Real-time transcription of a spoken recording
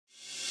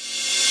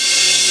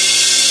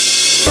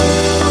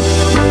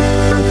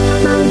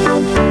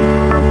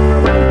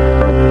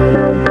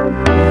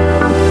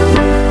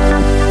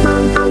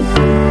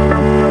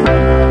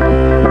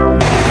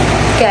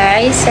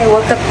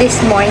this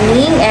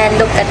morning, and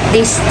look at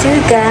these two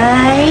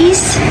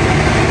guys.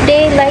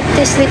 They like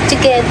to sleep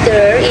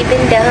together even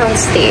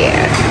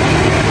downstairs.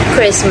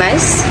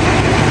 Christmas.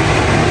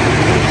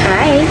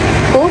 Hi,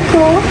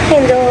 Coco.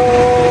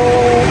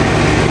 Hello.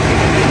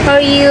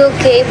 Are you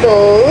okay,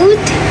 both?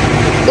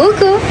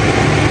 Coco.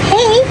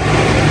 Hey.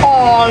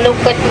 Oh, look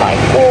at my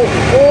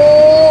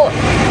Coco.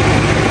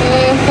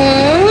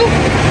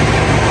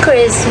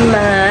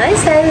 Christmas.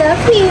 I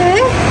love you.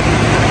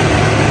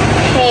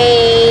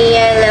 Hey,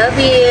 I love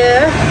you.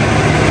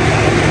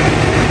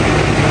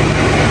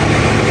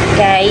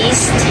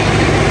 Guys,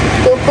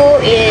 Coco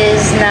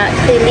is not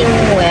feeling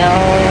well.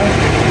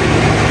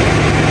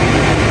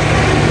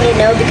 You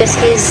know, because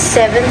he's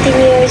 17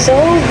 years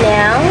old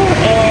now,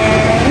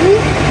 and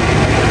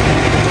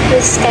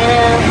he's kind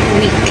of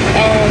weak,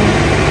 and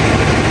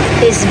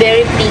he's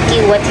very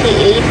picky what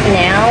he ate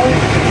now,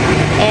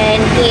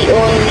 and he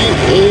only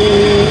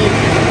ate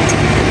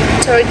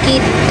turkey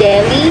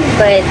deli,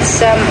 but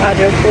some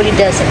other food he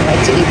doesn't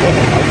like to eat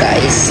anymore,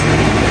 guys.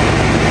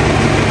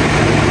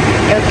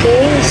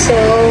 Okay, so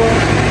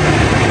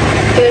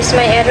here's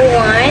my other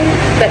one,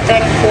 but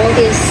thankful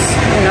he's,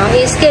 you know,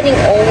 he's getting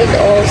old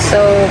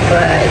also,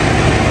 but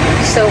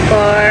so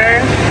far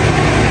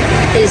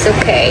he's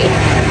okay.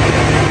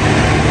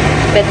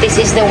 But this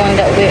is the one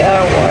that we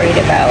are worried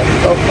about,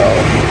 Coco.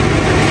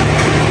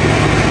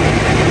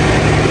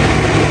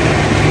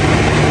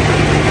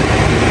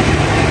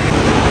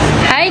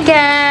 Hi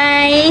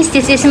guys,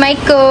 this is my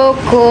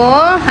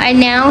Coco, and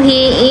now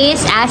he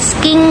is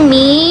asking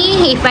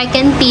me if I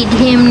can feed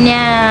him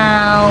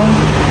now.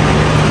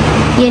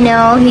 You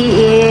know,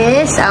 he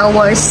is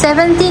our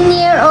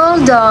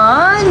 17-year-old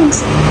dog,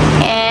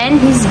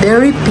 and he's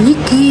very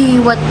picky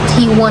what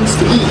he wants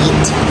to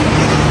eat.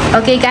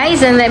 Okay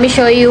guys, and let me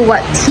show you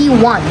what he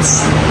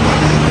wants.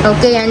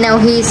 Okay, and now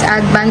he's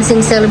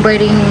advancing,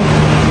 celebrating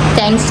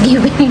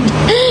Thanksgiving.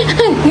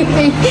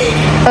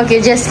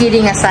 Okay, just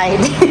kidding aside.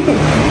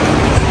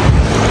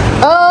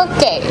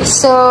 Okay,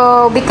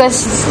 so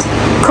because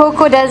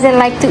Coco doesn't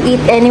like to eat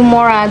any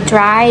more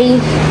dry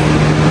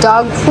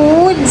dog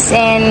foods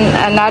and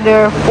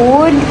another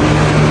food,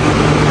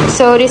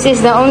 so this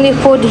is the only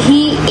food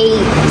he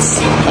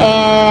eats,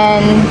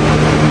 and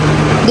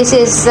this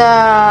is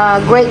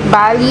great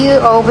value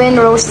oven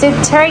roasted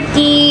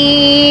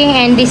turkey,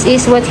 and this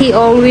is what he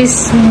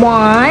always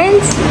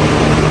wants.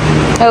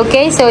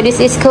 Okay, so this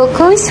is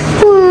Coco's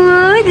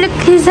food. Look,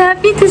 he's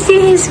happy to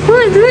see his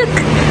food. Look.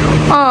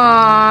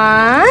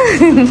 Aww.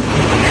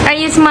 Are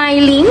you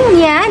smiling?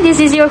 Yeah, this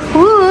is your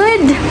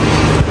food.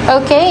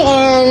 Okay,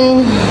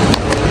 and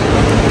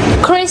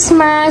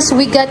Christmas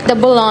we got the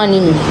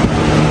bologna.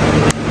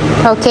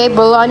 Okay,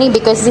 bologna,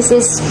 because this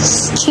is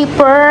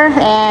cheaper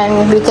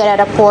and we cannot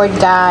afford,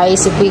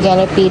 guys, if we're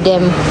gonna feed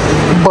them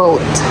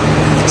both.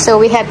 So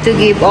we have to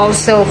give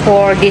also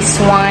for this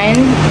one,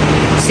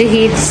 so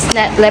he's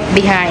not left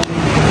behind.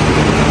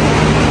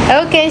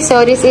 Okay,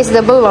 so this is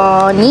the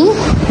bologna.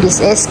 This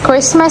is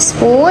Christmas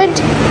food,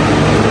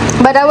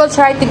 but I will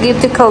try to give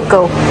to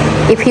Coco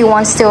if he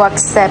wants to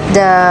accept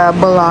the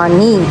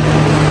bologna.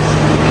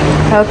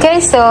 Okay,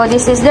 so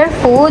this is their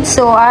food.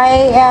 So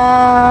I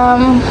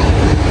am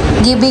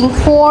giving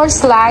 4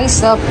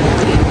 slices of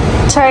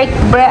turkey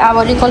breast.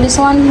 What do you call this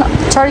one?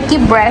 Turkey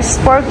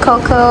breast for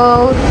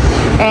Coco,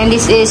 and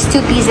this is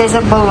 2 pieces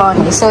of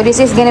bologna. So this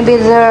is gonna be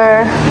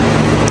their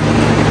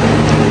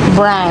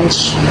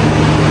brunch.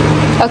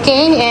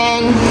 Okay,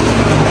 and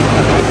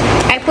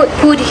I put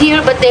food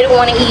here, but they don't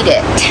want to eat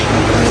it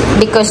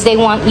because they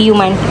want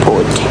human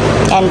food.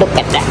 And look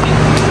at that.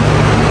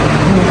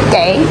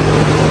 Okay.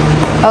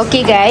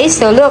 Okay, guys.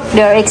 So look,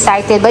 they're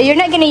excited, but you're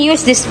not gonna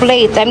use this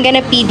plate. I'm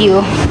gonna feed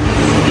you.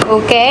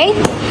 Okay.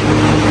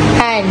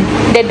 And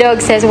the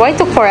dog says, "Why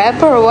took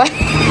forever? Why?"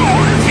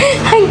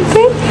 I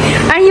said,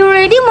 "Are you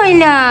ready, my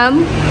love?"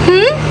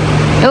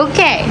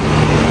 Okay.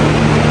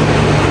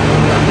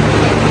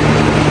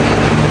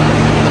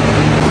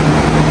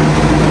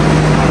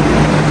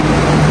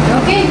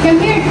 Okay, come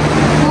here.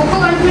 Coco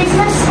on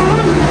Christmas, come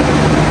on.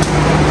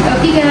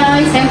 Okay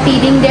guys, I'm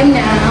feeding them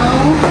now.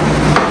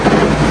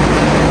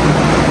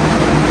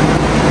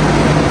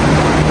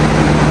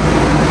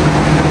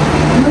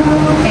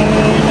 Okay.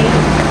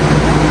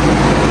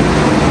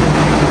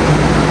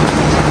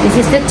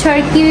 This is the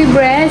turkey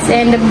breast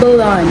and the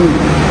bologna.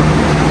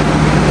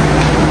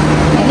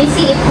 Let me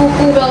see if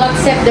Coco will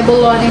accept the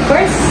bologna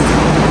first.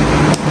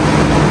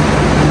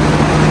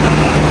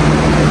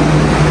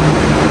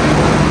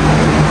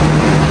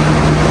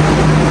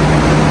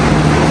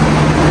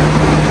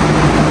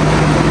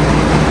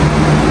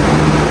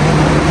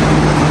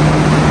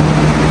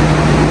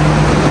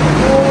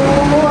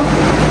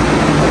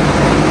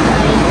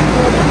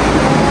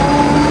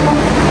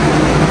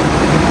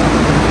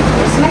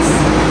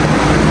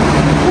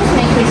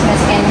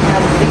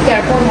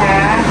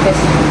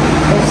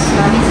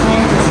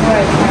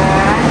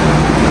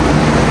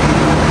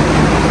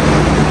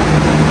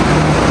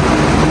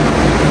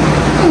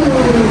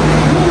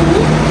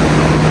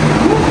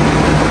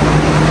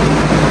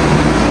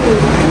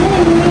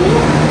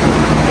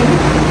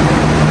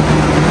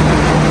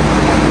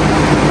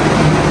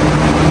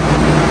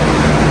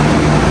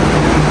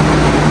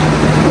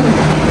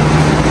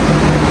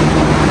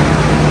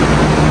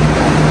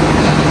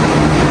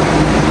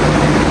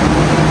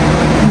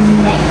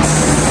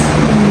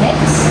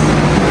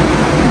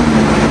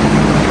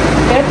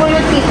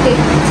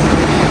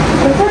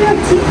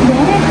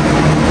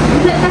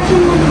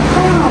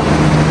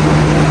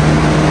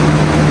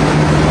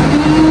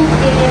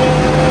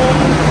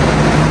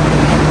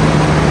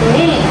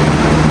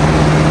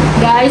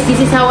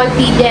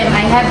 feed them.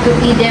 I have to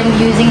feed them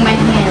using my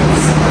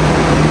hands.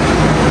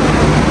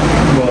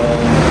 Well,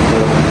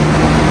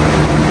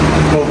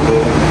 Coco.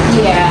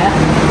 Yeah.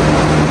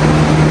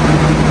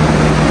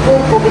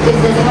 Coco because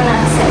it doesn't want to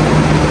accept.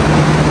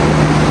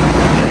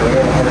 Yeah, I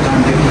have a hard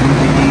time getting him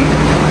to eat.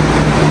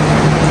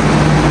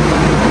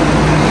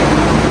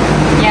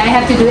 Yeah, I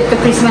have to do it for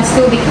Christmas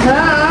too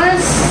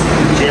because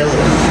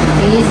Jealous.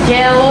 he's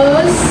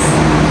jealous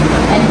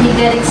and he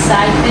got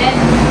excited.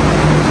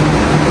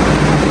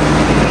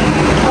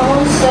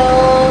 Also,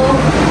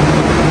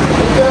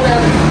 he got a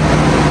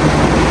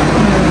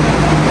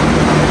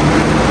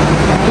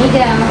there you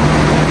go.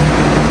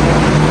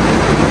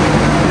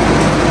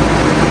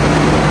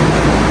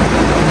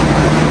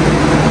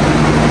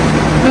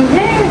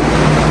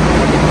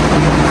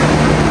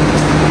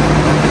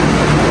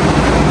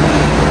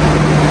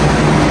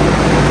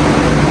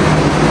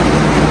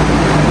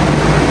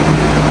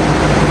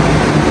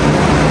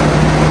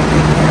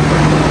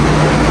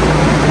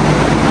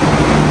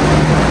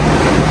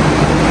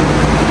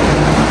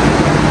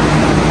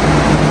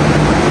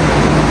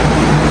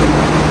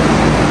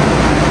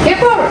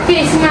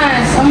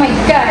 Christmas! Oh my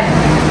god!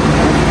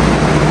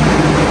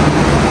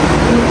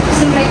 It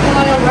seems like you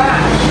wanna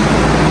rush.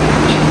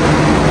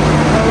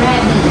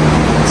 Already.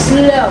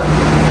 Slow.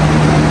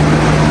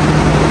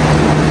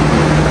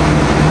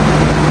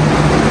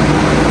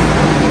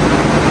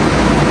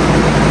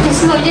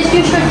 Just slow, just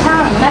use your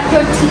tongue, not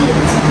your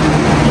teeth.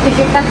 Because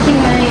you're touching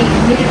my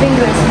middle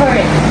finger, it's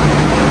hurt.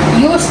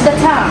 Use the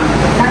tongue,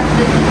 not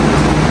the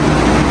teeth.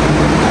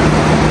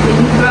 When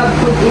you rub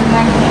food in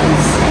my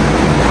hands.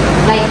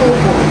 Like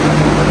Coco.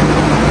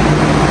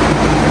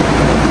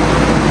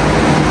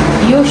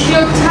 Use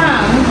your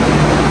tongue.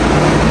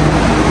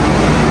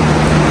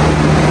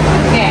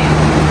 Okay.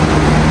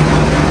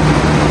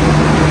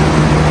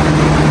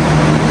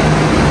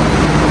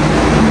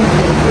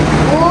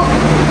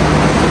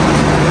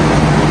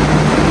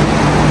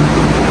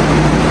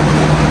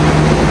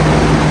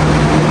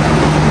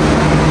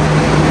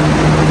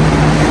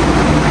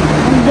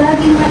 Ang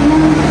laging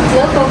ng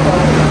Coco.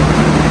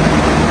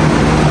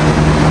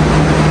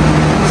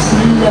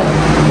 Slow.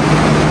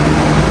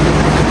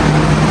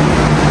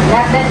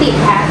 Not the tip,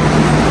 ha?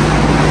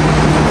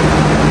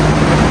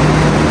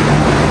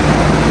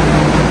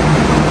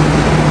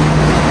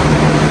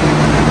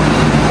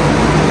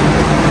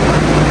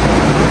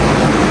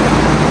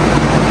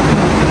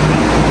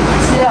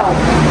 Slow.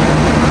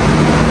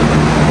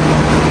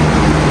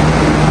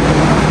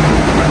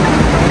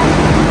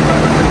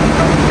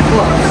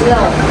 Whoa,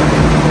 slow.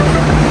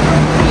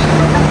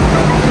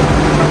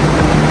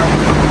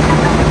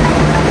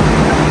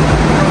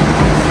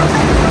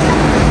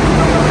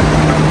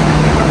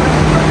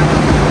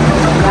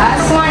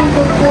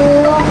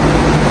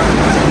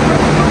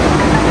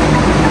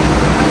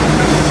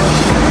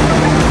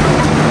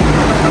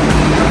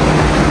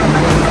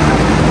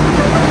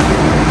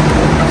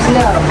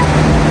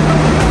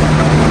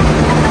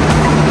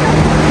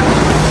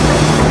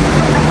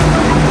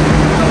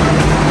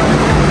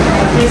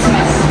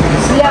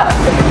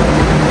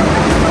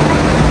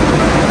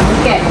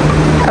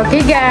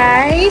 Okay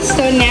guys,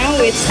 so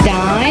now it's done.